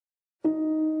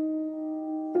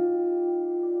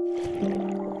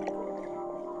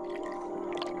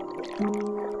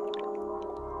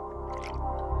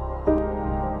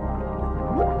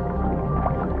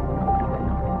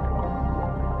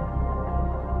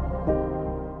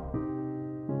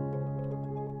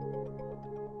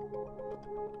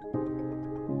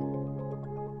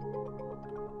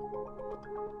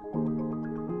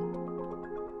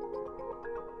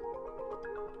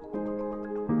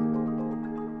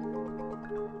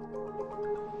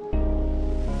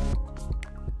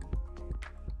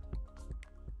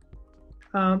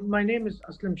My name is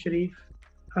Aslam Shareef.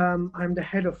 I'm the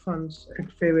head of funds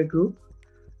at Fairway Group.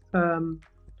 I'm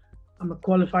a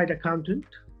qualified accountant.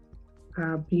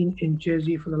 Been in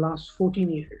Jersey for the last 14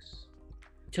 years.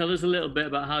 Tell us a little bit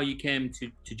about how you came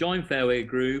to join Fairway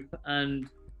Group, and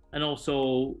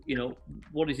also,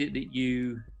 what is it that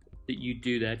you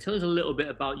do there? Tell us a little bit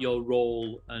about your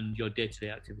role and your day-to-day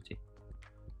activity.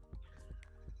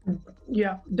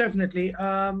 Yeah, definitely.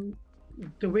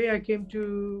 The way I came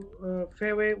to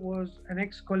Fairway was an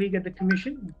ex-colleague at the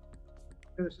Commission,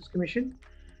 Services Commission.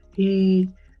 He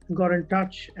got in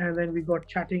touch, and then we got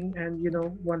chatting, and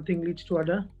one thing leads to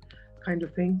other, kind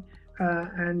of thing.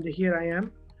 And here I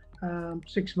am,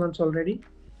 6 months already.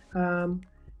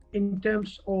 In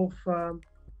terms of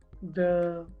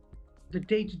the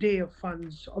day-to-day of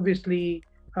funds, obviously,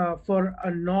 for a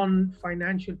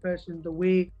non-financial person, the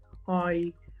way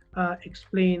I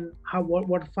explain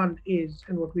what a fund is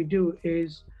and what we do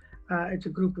is it's a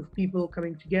group of people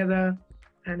coming together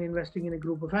and investing in a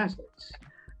group of assets.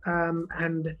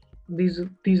 And these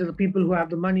are the people who have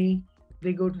the money.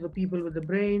 They go to the people with the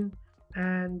brain,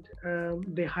 and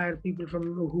they hire people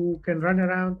who can run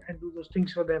around and do those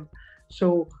things for them.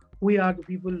 So we are the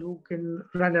people who can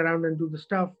run around and do the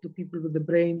stuff. The people with the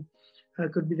brain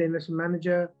could be the investment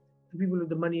manager. The people with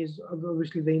the money is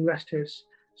obviously the investors.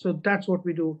 So that's what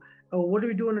we do. What do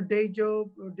we do on a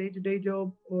day-to-day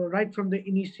job, right from the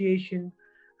initiation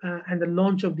and the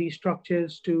launch of these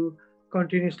structures to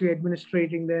continuously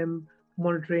administrating them,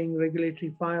 monitoring,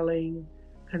 regulatory filing,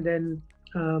 and then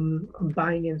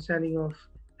buying and selling of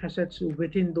assets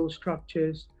within those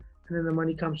structures. And then the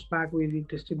money comes back, we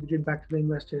redistribute it back to the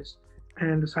investors,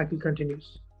 and the cycle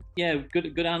continues. Yeah,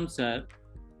 good answer.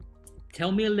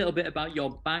 Tell me a little bit about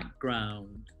your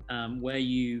background, where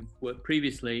you've worked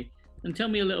previously, and tell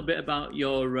me a little bit about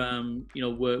your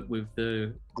work with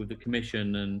the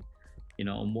Commission, and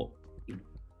on what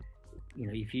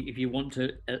if you want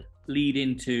to lead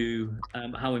into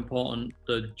how important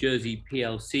the Jersey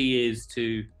PLC is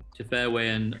to Fairway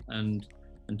and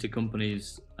to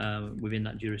companies within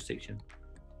that jurisdiction.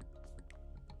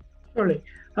 Surely.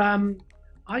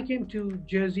 I came to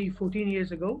Jersey 14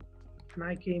 years ago, and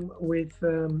I came with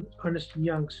Ernst &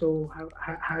 Young. So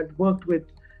I had worked with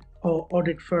an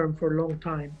audit firm for a long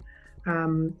time,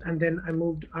 and then I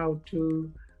moved out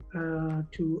to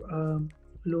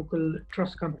local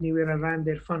trust company where I ran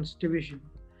their funds division,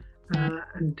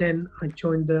 and then I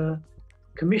joined the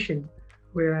Commission,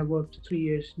 where I worked 3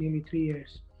 years, nearly 3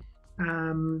 years.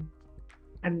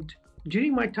 And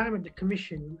during my time at the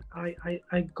Commission,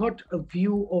 I got a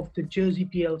view of the Jersey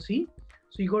PLC.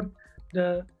 So you got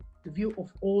the view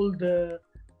of all the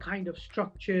kind of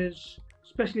structures,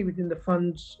 especially within the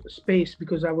funds space,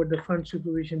 because I was the fund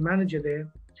supervision manager there.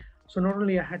 So not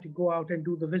only I had to go out and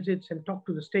do the visits and talk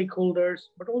to the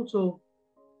stakeholders, but also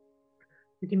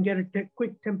you can get a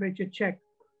quick temperature check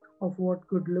of what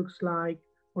good looks like,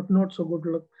 what not so good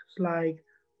looks like,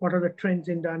 what are the trends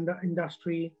in the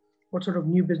industry, what sort of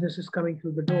new business is coming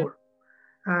through the door.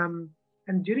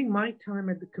 And during my time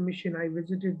at the Commission, I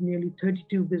visited nearly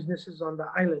 32 businesses on the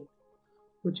island,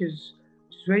 which is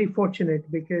very fortunate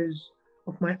because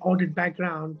of my audit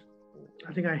background.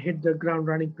 I think I hit the ground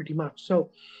running pretty much. So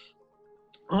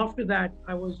after that,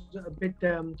 I was a bit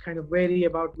kind of wary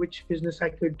about which business I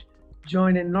could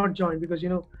join and not join, because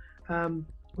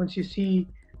once you see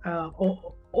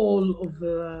all of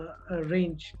the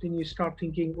range, then you start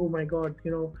thinking, oh my God,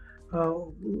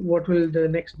 what will the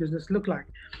next business look like?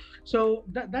 So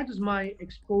that is my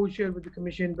exposure with the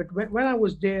Commission. But when I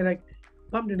was there, I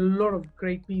bumped into a lot of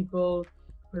great people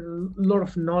with a lot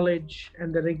of knowledge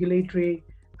and the regulatory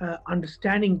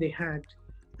understanding they had,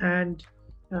 and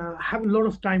have a lot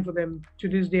of time for them. To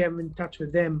this day, I'm in touch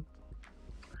with them.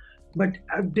 But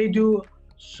they do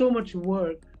so much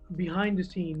work behind the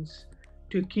scenes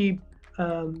to keep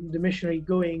the machinery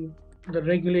going, the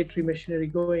regulatory machinery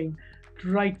going,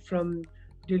 right from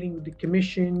dealing with the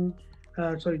Commission,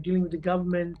 dealing with the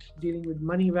government, dealing with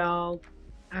Moneyval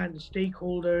and the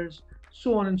stakeholders,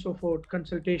 so on and so forth,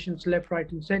 consultations left, right,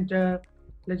 and center,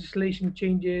 legislation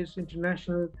changes,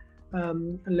 international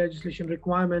legislation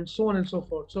requirements, so on and so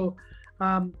forth. So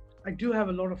I do have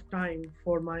a lot of time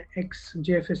for my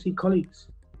ex-JFSC colleagues.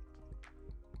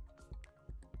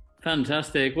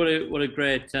 Fantastic! What a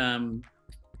great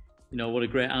what a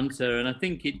great answer. And I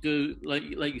think it do like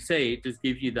you say, it just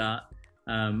gives you that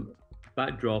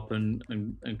backdrop and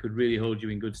could really hold you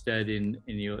in good stead in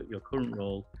your current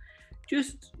role.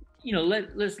 Just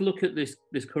let's look at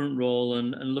this current role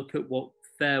and look at what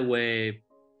Fairway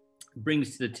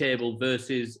brings to the table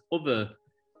versus other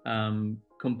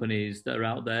companies that are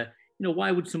out there.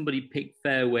 Why would somebody pick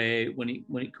Fairway when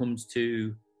it comes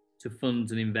to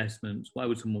funds and investments? Why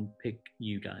would someone pick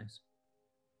you guys?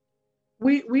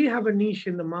 We have a niche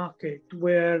in the market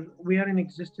where we are in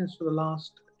existence for the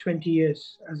last 20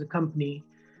 years as a company.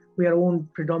 We are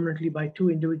owned predominantly by two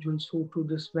individuals who to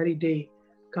this very day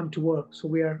come to work. So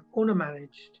we are owner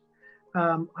managed,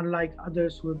 unlike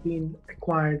others who have been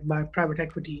acquired by private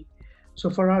equity.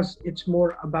 So for us, it's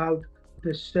more about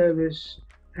the service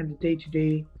and the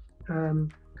day-to-day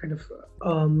kind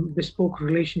of bespoke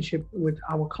relationship with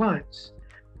our clients.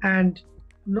 And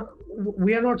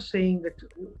we are not saying that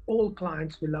all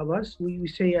clients will love us. We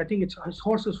say, I think it's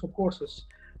horses for courses.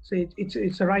 So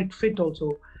it's a right fit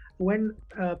also. When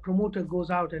a promoter goes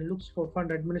out and looks for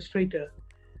fund administrator,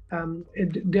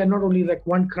 they're not only like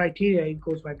one criteria it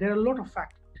goes by. There are a lot of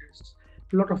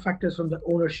factors from the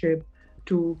ownership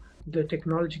to the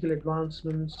technological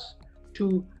advancements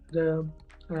to the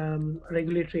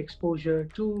regulatory exposure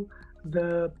to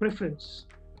the preference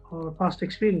or past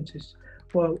experiences.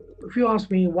 Well, if you ask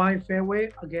me why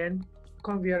Fairway, again,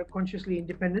 we are consciously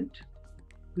independent.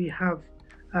 We have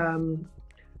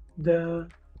the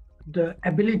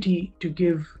ability to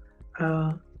give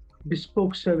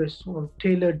bespoke service or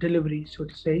tailored delivery, so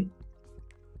to say,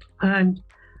 and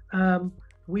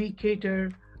we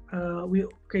cater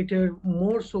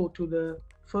more so to the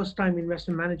first-time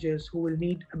investment managers who will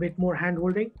need a bit more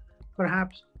handholding.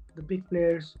 Perhaps the big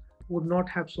players would not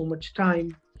have so much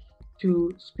time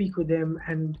to speak with them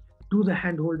and do the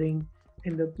handholding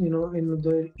in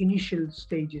the initial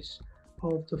stages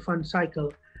of the fund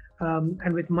cycle.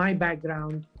 And with my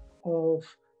background of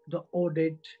the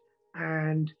audit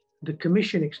and the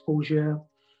commission exposure,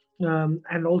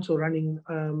 and also running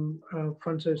a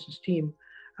fund services team,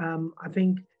 I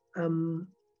think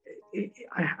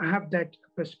I have that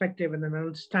perspective and an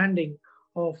understanding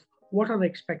of what are the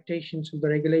expectations of the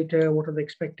regulator, what are the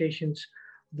expectations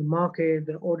of the market,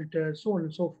 the auditor, so on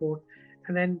and so forth,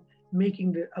 and then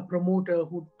making a promoter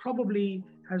who probably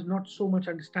has not so much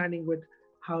understanding with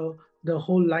how the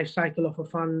whole life cycle of a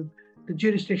fund, the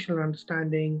jurisdictional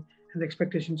understanding and the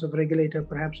expectations of regulator,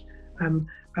 perhaps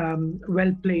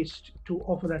well placed to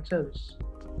offer that service.